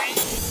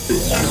I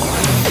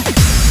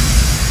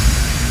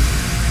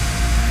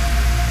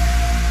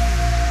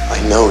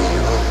know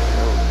you,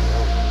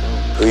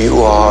 who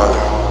you are,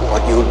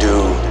 what you do.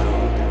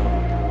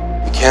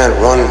 You can't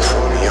run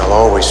from me, I'll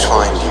always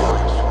find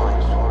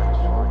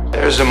you.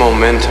 There's a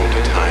momentum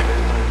to time,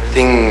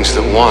 things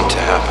that want to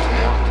happen.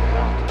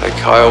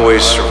 Like I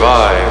always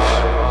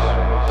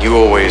survive, you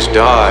always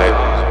die.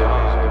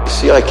 You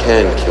see, I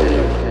can kill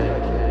you,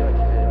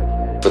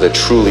 for there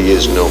truly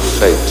is no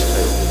fate.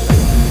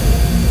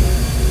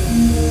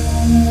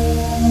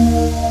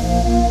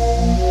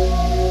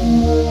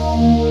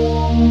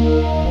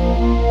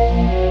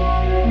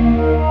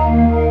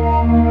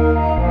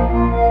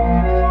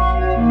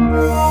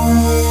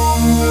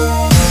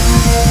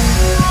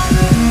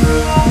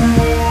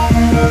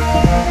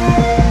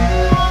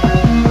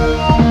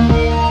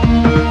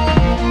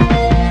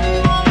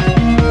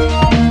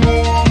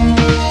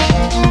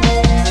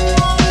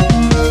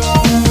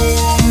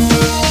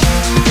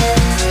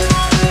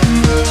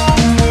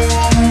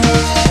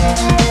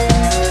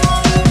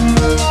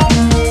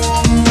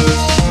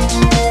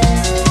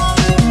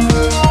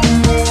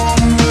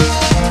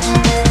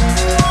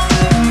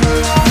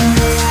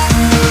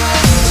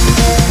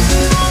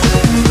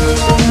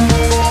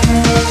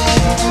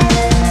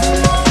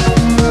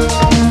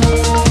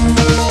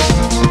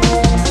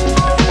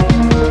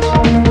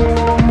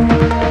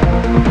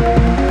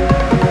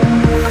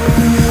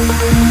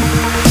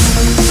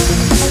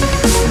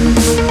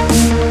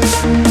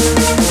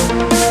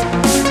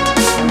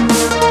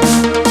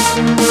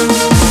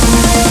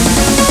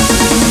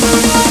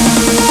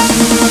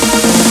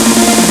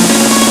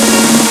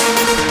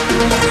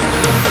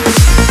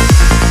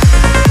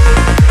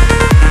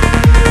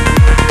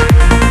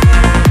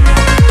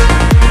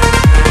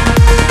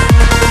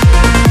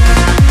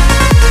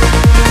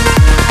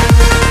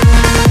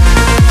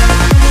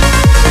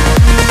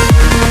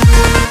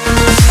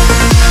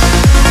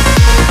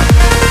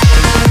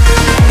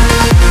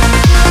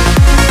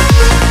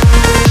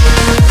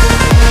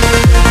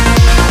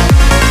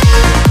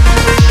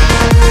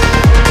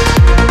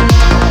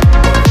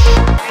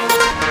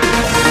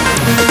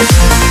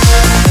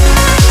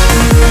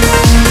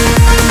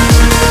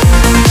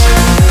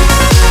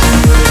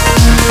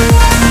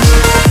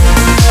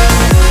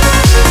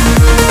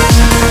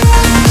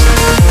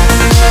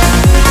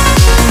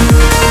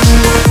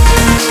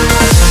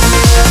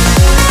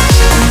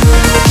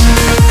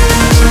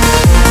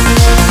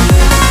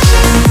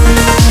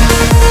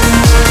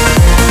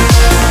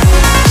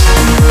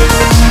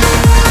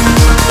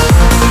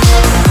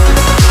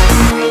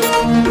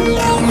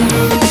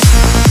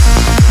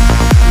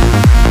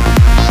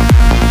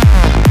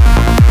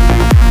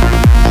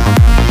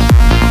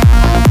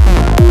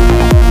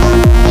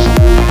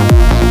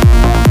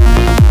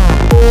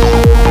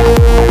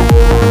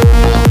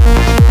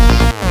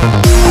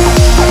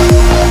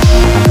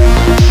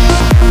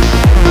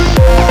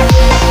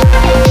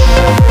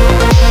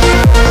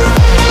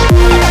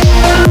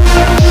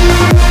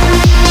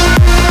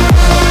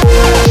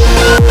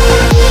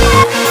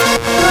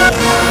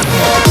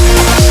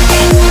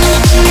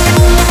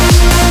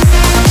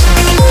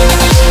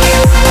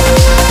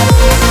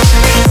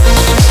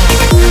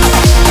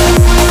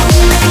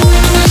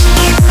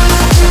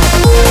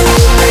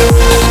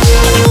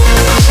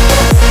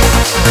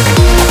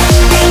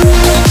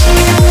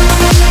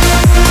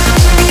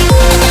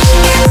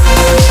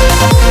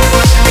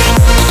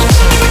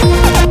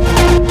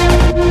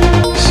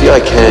 I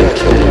can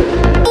kill you,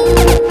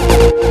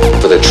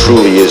 for there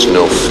truly is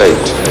no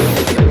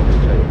fate.